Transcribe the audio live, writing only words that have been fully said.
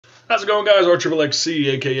How's it going, guys?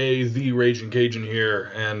 RAGINxxCAJUN, aka the RAGINxxCAJUN here,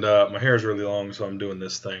 and my hair is really long, so I'm doing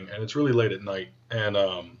this thing, and it's really late at night. And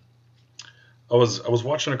I was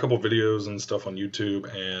watching a couple videos and stuff on YouTube,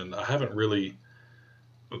 and I haven't really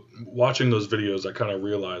watching those videos. I kind of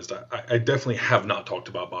realized I definitely have not talked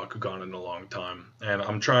about Bakugan in a long time, and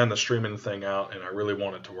I'm trying the streaming thing out, and I really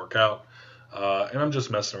want it to work out. And I'm just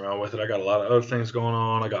messing around with it. I got a lot of other things going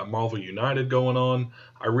on. I got Marvel United going on.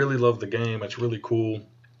 I really love the game. It's really cool.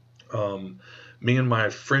 Me and my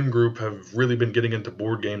friend group have really been getting into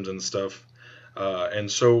board games and stuff. And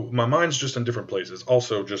so my mind's just in different places.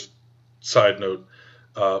 Also, just side note,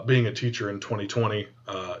 being a teacher in 2020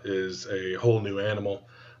 is a whole new animal,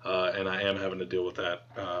 and I am having to deal with that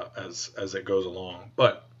as it goes along.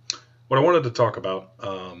 But what I wanted to talk about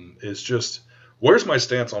is just where's my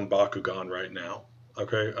stance on Bakugan right now.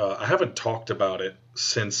 Okay, I haven't talked about it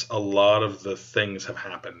since a lot of the things have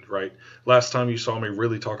happened, right? Last time you saw me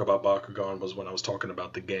really talk about Bakugan was when I was talking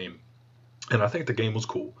about the game, and I think the game was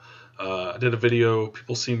cool. I did a video,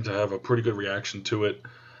 people seemed to have a pretty good reaction to it.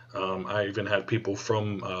 I even had people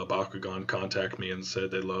from Bakugan contact me and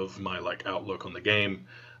said they love my outlook on the game,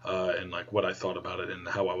 and what I thought about it and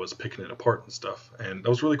how I was picking it apart and stuff, and that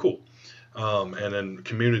was really cool. And then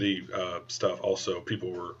community stuff also,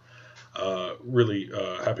 people were really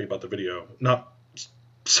happy about the video. Not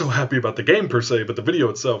so happy about the game per se, but the video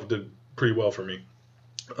itself did pretty well for me.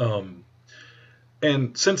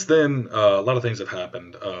 And since then, a lot of things have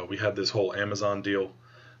happened. We had this whole Amazon deal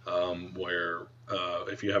where,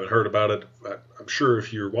 if you haven't heard about it, I'm sure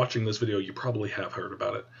if you're watching this video, you probably have heard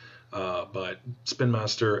about it. But Spin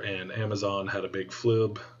Master and Amazon had a big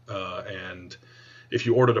flib, and if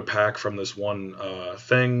you ordered a pack from this one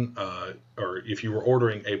thing, or if you were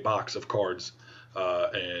ordering a box of cards,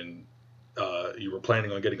 and you were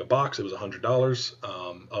planning on getting a box, it was $100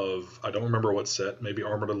 of, I don't remember what set, maybe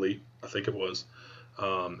Armored Elite, I think it was,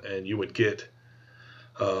 and you would get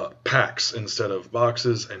packs instead of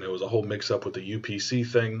boxes, and it was a whole mix-up with the UPC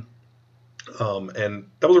thing, and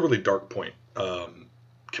that was a really dark point.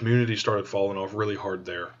 Community started falling off really hard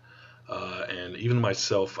there. And even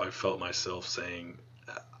myself, I felt myself saying,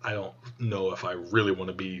 I don't know if I really want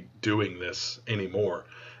to be doing this anymore.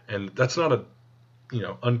 And that's not a,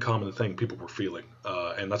 uncommon thing people were feeling.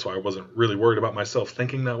 And that's why I wasn't really worried about myself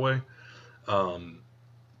thinking that way.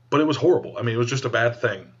 But it was horrible. I mean, it was just a bad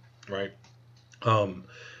thing, right?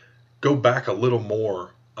 Go back a little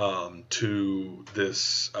more to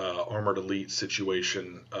this Armored Elite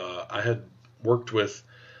situation. I had worked with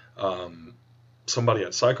somebody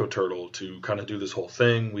at Psycho Turtle to kind of do this whole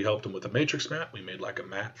thing. We helped them with a Matrix mat. We made a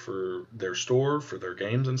mat for their store, for their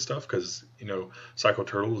games and stuff, because, Psycho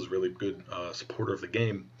Turtle is a really good supporter of the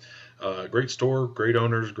game. Great store, great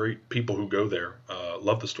owners, great people who go there.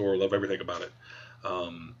 Love the store, love everything about it.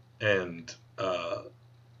 And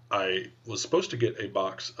I was supposed to get a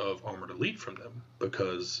box of Armored Elite from them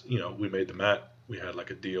because, we made the mat. We had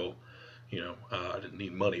a deal. I didn't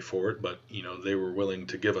need money for it, but, they were willing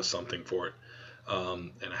to give us something for it.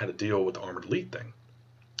 And I had a deal with the Armored Elite thing.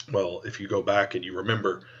 Well, if you go back and you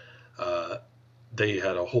remember, they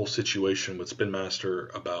had a whole situation with Spin Master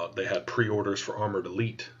about they had pre-orders for Armored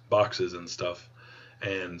Elite boxes and stuff,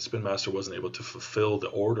 and Spin Master wasn't able to fulfill the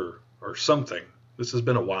order or something. This has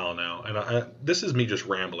been a while now, and this is me just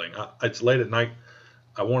rambling. It's late at night.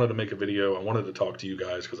 I wanted to make a video. I wanted to talk to you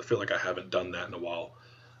guys because I feel like I haven't done that in a while.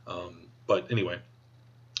 But anyway,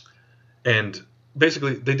 and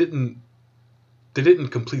basically they didn't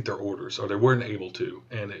complete their orders, or they weren't able to,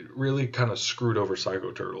 and it really kind of screwed over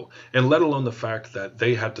Psycho Turtle, and let alone the fact that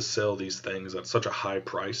they had to sell these things at such a high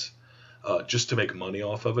price just to make money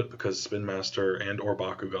off of it, because Spin Master and or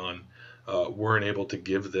Bakugan weren't able to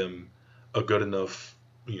give them a good enough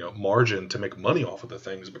margin to make money off of the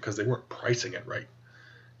things because they weren't pricing it right.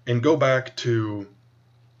 And go back to,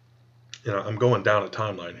 I'm going down a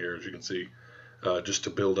timeline here, as you can see, just to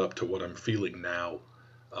build up to what I'm feeling now.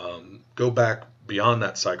 Go back beyond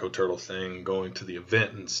that Psycho Turtle thing, going to the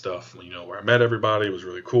event and stuff, where I met everybody. It was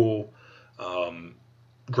really cool.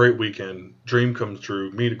 Great weekend. Dream comes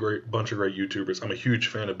true. Meet a bunch of great YouTubers. I'm a huge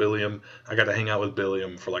fan of Billiam. I got to hang out with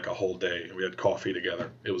Billiam for a whole day. We had coffee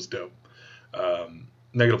together. It was dope.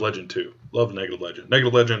 Negative Legend too. Love Negative Legend.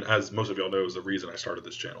 Negative Legend, as most of y'all know, is the reason I started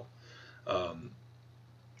this channel.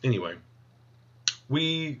 Anyway,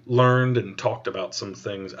 we learned and talked about some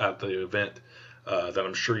things at the event that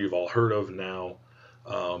I'm sure you've all heard of now,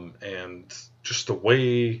 and just the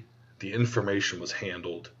way the information was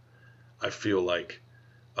handled, I feel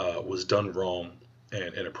was done wrong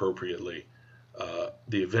and inappropriately.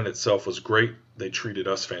 The event itself was great. They treated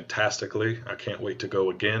us fantastically. I can't wait to go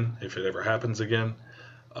again if it ever happens again.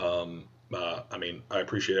 I mean, I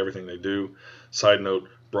appreciate everything they do. Side note,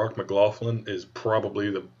 Brock McLaughlin is probably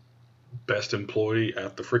the best employee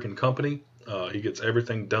at the freaking company. He gets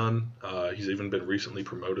everything done. He's even been recently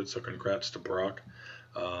promoted, so congrats to Brock.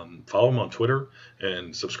 Follow him on Twitter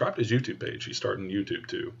and subscribe to his YouTube page. He's starting YouTube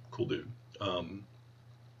too. Cool dude.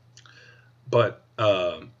 But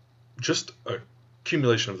just a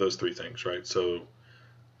accumulation of those three things, right? So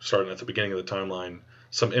starting at the beginning of the timeline,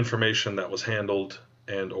 some information that was handled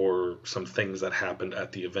and or some things that happened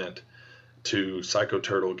at the event, to Psycho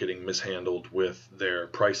Turtle getting mishandled with their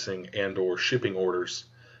pricing and or shipping orders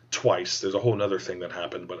twice. There's a whole nother thing that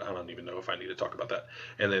happened, but I don't even know if I need to talk about that.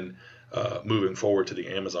 And then moving forward to the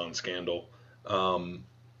Amazon scandal,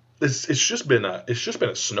 it's just been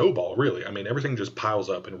a snowball, really. I mean, everything just piles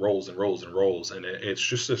up and rolls and rolls and rolls, and it's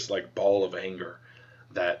just this like ball of anger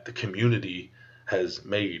that the community has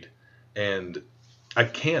made. And I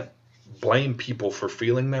can't blame people for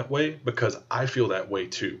feeling that way, because I feel that way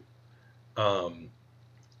too.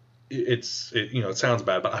 It sounds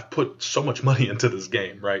bad, but I've put so much money into this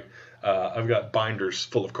game, right? I've got binders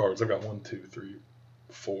full of cards. I've got 3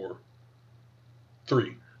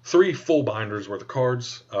 full binders worth of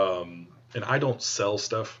cards. And I don't sell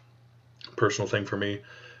stuff. Personal thing for me,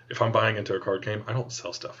 if I'm buying into a card game, I don't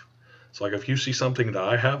sell stuff. So like if you see something that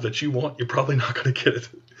I have that you want, you're probably not going to get it.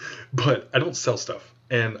 But I don't sell stuff,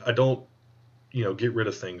 and I don't, get rid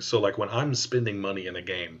of things. So like when I'm spending money in a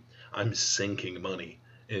game, I'm sinking money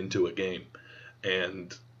into a game,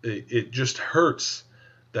 and it just hurts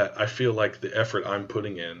that I feel like the effort I'm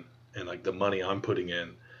putting in and like the money I'm putting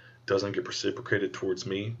in doesn't get reciprocated towards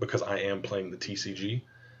me, because I am playing the TCG,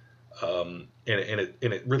 and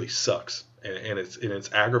it really sucks, and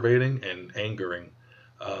it's aggravating and angering.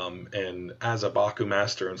 And as a Baku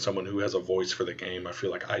master and someone who has a voice for the game, I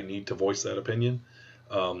feel like I need to voice that opinion.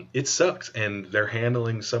 It sucks, and they're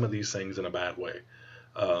handling some of these things in a bad way.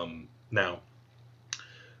 Now,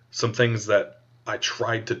 some things that I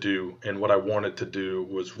tried to do and what I wanted to do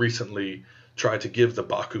was recently try to give the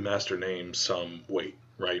Baku master name some weight,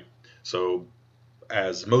 right? So,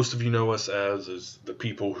 as most of you know us as, is the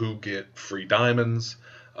people who get free diamonds.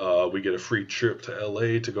 We get a free trip to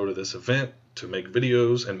LA to go to this event, to make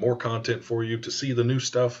videos and more content for you, to see the new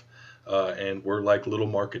stuff. And we're like little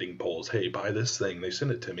marketing polls. Hey, buy this thing. They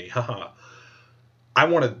send it to me. Haha. I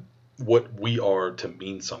wanted what we are to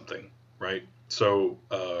mean something, right? So,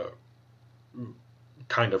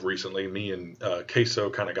 kind of recently, me and Queso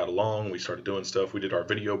kind of got along. We started doing stuff. We did our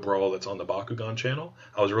video brawl that's on the Bakugan channel.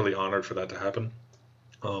 I was really honored for that to happen.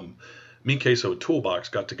 Me, Queso, Toolbox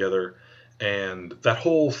got together, and that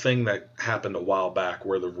whole thing that happened a while back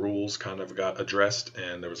where the rules kind of got addressed,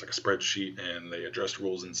 and there was like a spreadsheet and they addressed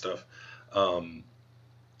rules and stuff.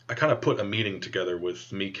 I kind of put a meeting together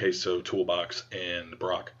with me, Queso, Toolbox, and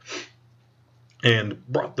Brock, and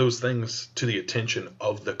brought those things to the attention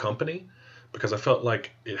of the company, because I felt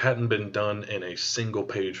like it hadn't been done in a single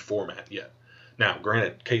page format yet. Now,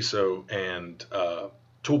 granted, Queso and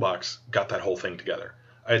Toolbox got that whole thing together.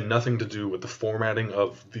 I had nothing to do with the formatting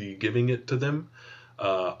of the giving it to them.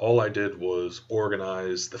 All I did was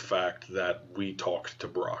organize the fact that we talked to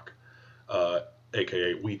Brock,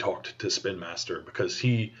 aka we talked to Spin Master, because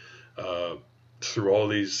he, through all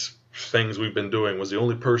these things we've been doing, was the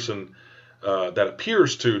only person that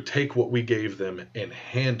appears to take what we gave them and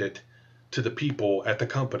hand it to the people at the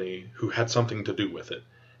company who had something to do with it.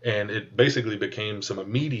 And it basically became some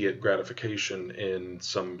immediate gratification in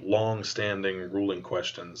some long-standing ruling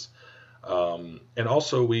questions. And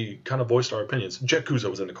also we kind of voiced our opinions. Jet Kuzo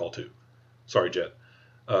was in the call too. Sorry, Jet.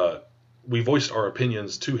 We voiced our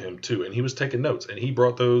opinions to him too, and he was taking notes, and he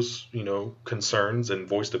brought those, concerns and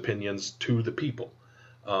voiced opinions to the people.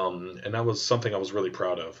 And that was something I was really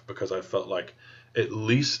proud of, because I felt like at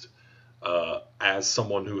least as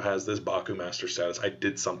someone who has this Baku Master status, I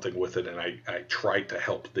did something with it, and I tried to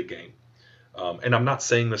help the game. And I'm not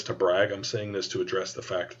saying this to brag. I'm saying this to address the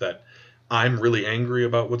fact that I'm really angry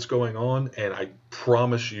about what's going on, and I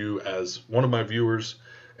promise you, as one of my viewers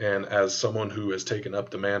and as someone who has taken up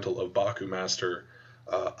the mantle of Baku Master,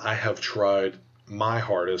 I have tried my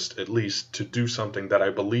hardest, at least, to do something that I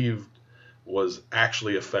believe was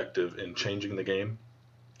actually effective in changing the game.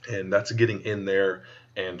 And that's getting in there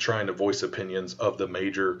and trying to voice opinions of the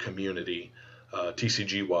major community,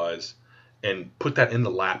 TCG-wise, and put that in the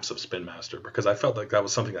laps of Spin Master, because I felt like that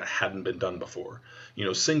was something that hadn't been done before.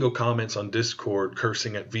 Single comments on Discord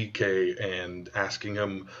cursing at VK and asking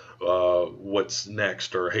him what's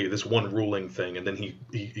next, or hey, this one ruling thing, and then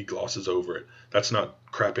he glosses over it. That's not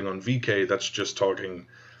crapping on VK. That's just talking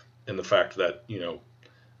in the fact that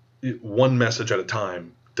one message at a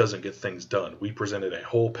time doesn't get things done. We presented a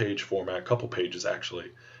whole page format, a couple pages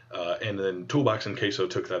actually, and then Toolbox and Queso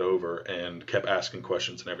took that over and kept asking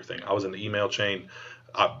questions and everything. I was in the email chain.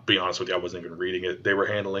 I'll be honest with you, I wasn't even reading it. They were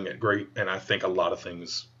handling it great, and I think a lot of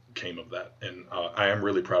things came of that. And I am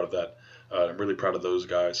really proud of that. I'm really proud of those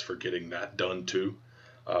guys for getting that done too,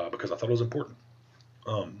 because I thought it was important.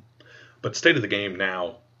 But state of the game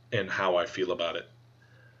now and how I feel about it.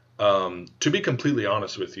 To be completely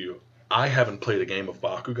honest with you, I haven't played a game of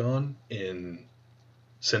Bakugan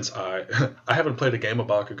since I haven't played a game of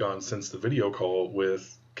Bakugan since the video call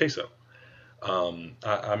with Queso.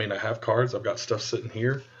 I mean, I have cards. I've got stuff sitting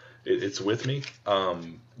here. It's with me.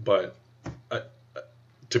 But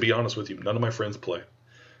to be honest with you, none of my friends play.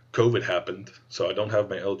 COVID happened, so I don't have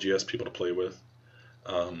my LGS people to play with.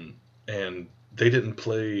 And they didn't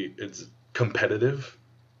play it's competitive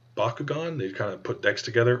Bakugan. They kind of put decks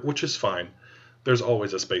together, which is fine. There's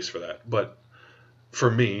always a space for that. But for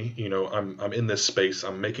me, you know, I'm in this space.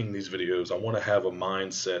 I'm making these videos. I want to have a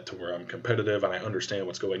mindset to where I'm competitive and I understand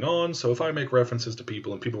what's going on. So if I make references to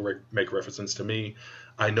people and people make references to me,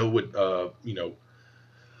 I know what you know,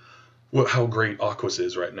 how great Aquas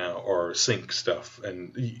is right now, or Sync stuff,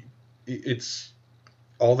 and it's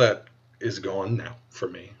all that is gone now for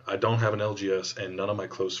me. I don't have an LGS, and none of my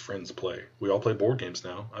close friends play. We all play board games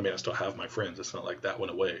now. I mean, I still have my friends. It's not like that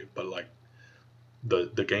went away, but like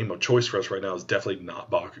the game of choice for us right now is definitely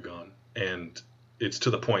not Bakugan, and it's to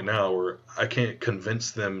the point now where I can't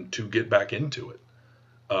convince them to get back into it.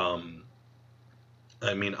 I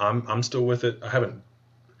mean, I'm still with it. I haven't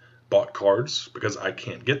bought cards because I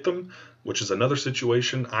can't get them, which is another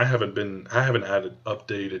situation. I haven't added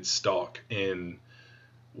updated stock in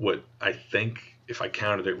what I think, if I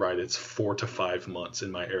counted it right, it's 4 to 5 months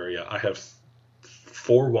in my area. I have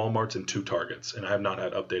 4 Walmarts and 2 Targets, and I have not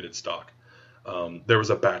had updated stock. There was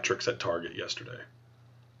a Batrix at Target yesterday.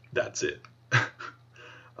 That's it.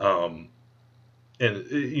 And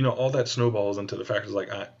you know, all that snowballs into the fact is like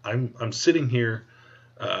I'm sitting here.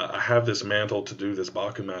 I have this mantle to do this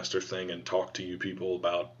Bakumaster thing and talk to you people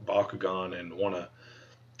about Bakugan and want to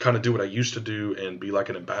kind of do what I used to do and be like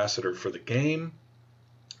an ambassador for the game.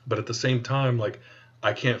 But at the same time, like,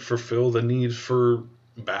 I can't fulfill the need for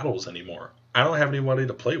battles anymore. I don't have anybody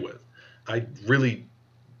to play with. I really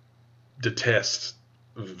detest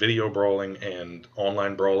video brawling and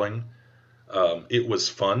online brawling. It was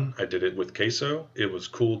fun. I did it with Queso. It was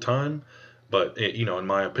cool time. But, you know, in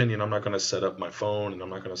my opinion, I'm not going to set up my phone and I'm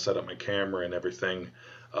not going to set up my camera and everything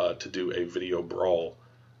to do a video brawl.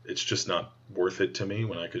 It's just not worth it to me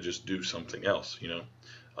when I could just do something else, you know.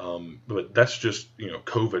 But that's just, you know,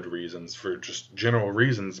 COVID reasons. For just general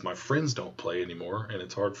reasons, my friends don't play anymore, and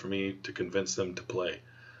it's hard for me to convince them to play.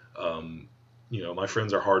 You know, my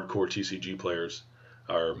friends are hardcore TCG players,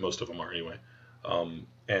 or most of them are anyway.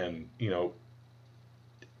 And, you know,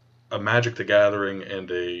 a Magic the Gathering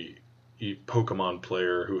and a Pokemon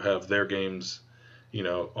player who have their games, you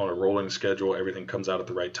know, on a rolling schedule, everything comes out at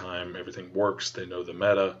the right time, everything works, they know the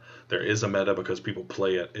meta. There is a meta because people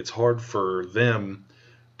play it. It's hard for them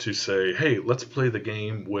to say, hey, let's play the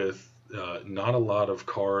game with not a lot of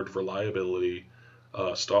card reliability,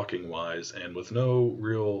 stalking wise, and with no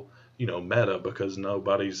real, you know, meta, because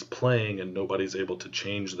nobody's playing and nobody's able to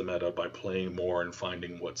change the meta by playing more and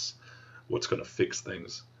finding what's going to fix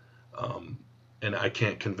things. And I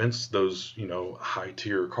can't convince those, you know, high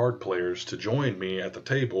tier card players to join me at the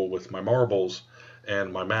table with my marbles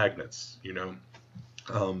and my magnets, you know.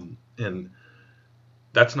 And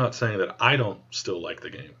that's not saying that I don't still like the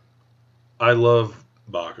game. I love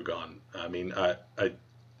Bakugan. I mean,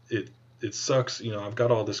 it sucks, you know. I've got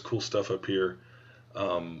all this cool stuff up here.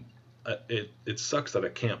 It sucks that I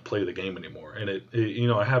can't play the game anymore. And it you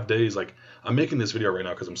know, I have days like I'm making this video right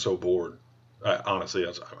now because I'm so bored. Honestly,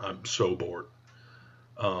 I'm so bored.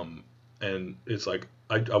 And it's like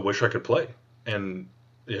I wish I could play. And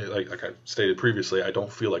like I stated previously, I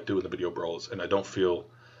don't feel like doing the video brawls, and I don't feel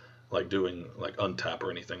like doing like untap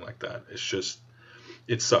or anything like that. It's just,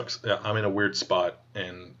 it sucks. I'm in a weird spot,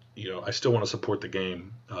 and you know, I still want to support the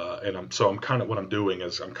game, and I'm kind of, what I'm doing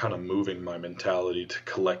is I'm kind of moving my mentality to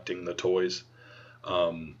collecting the toys.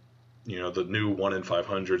 You know, the new 1 in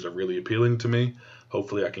 500s are really appealing to me.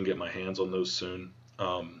 Hopefully I can get my hands on those soon.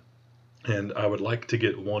 And I would like to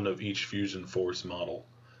get one of each Fusion Force model.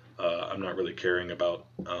 I'm not really caring about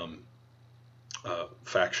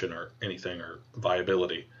faction or anything or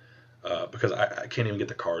viability. Because I can't even get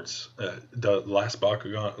the cards. The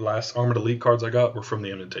last Armored Elite cards I got were from the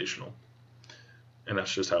Invitational. And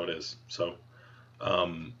that's just how it is. So, I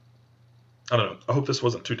don't know. I hope this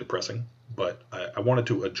wasn't too depressing. But I wanted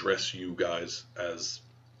to address you guys as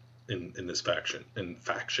in this fashion.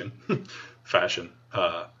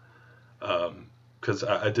 Because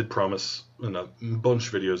I did promise in a bunch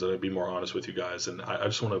of videos that I'd be more honest with you guys, and I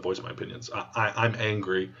just want to voice my opinions. I'm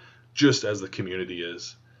angry, just as the community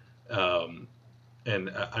is.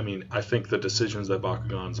 And I mean, I think the decisions that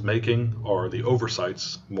Bakugan's making, or the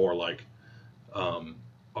oversights, more like,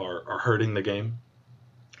 are hurting the game.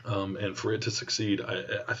 And for it to succeed,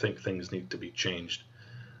 I think things need to be changed.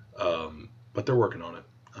 But they're working on it.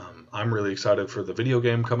 I'm really excited for the video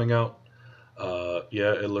game coming out.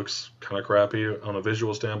 Yeah, it looks kind of crappy on a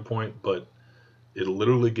visual standpoint, but it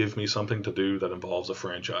literally gives me something to do that involves a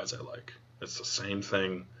franchise I like. It's the same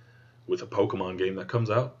thing with a Pokemon game that comes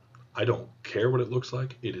out. I don't care what it looks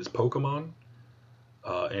like. It is Pokemon,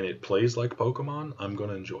 and it plays like Pokemon. I'm going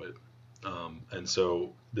to enjoy it. And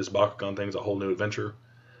so this Bakugan thing is a whole new adventure,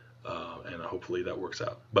 and hopefully that works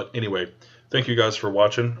out. But anyway, thank you guys for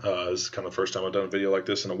watching. This is kind of the first time I've done a video like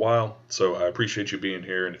this in a while, so I appreciate you being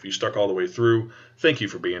here. And if you stuck all the way through, thank you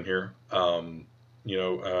for being here. I'm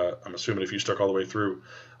assuming if you stuck all the way through,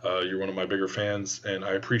 you're one of my bigger fans, and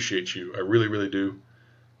I appreciate you. I really, really do.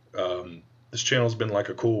 This channel's been like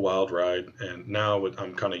a cool wild ride, and now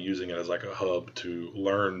I'm kind of using it as like a hub to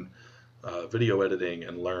learn video editing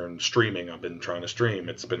and learn streaming. I've been trying to stream.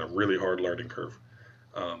 It's been a really hard learning curve.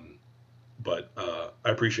 But I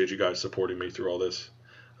appreciate you guys supporting me through all this.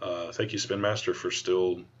 Thank you, Spin Master, for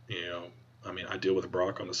still, I deal with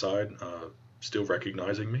Brock on the side, still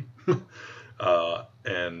recognizing me.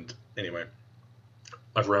 And anyway,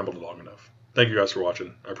 I've rambled long enough. Thank you guys for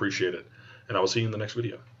watching. I appreciate it. And I will see you in the next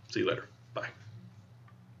video. See you later. Bye.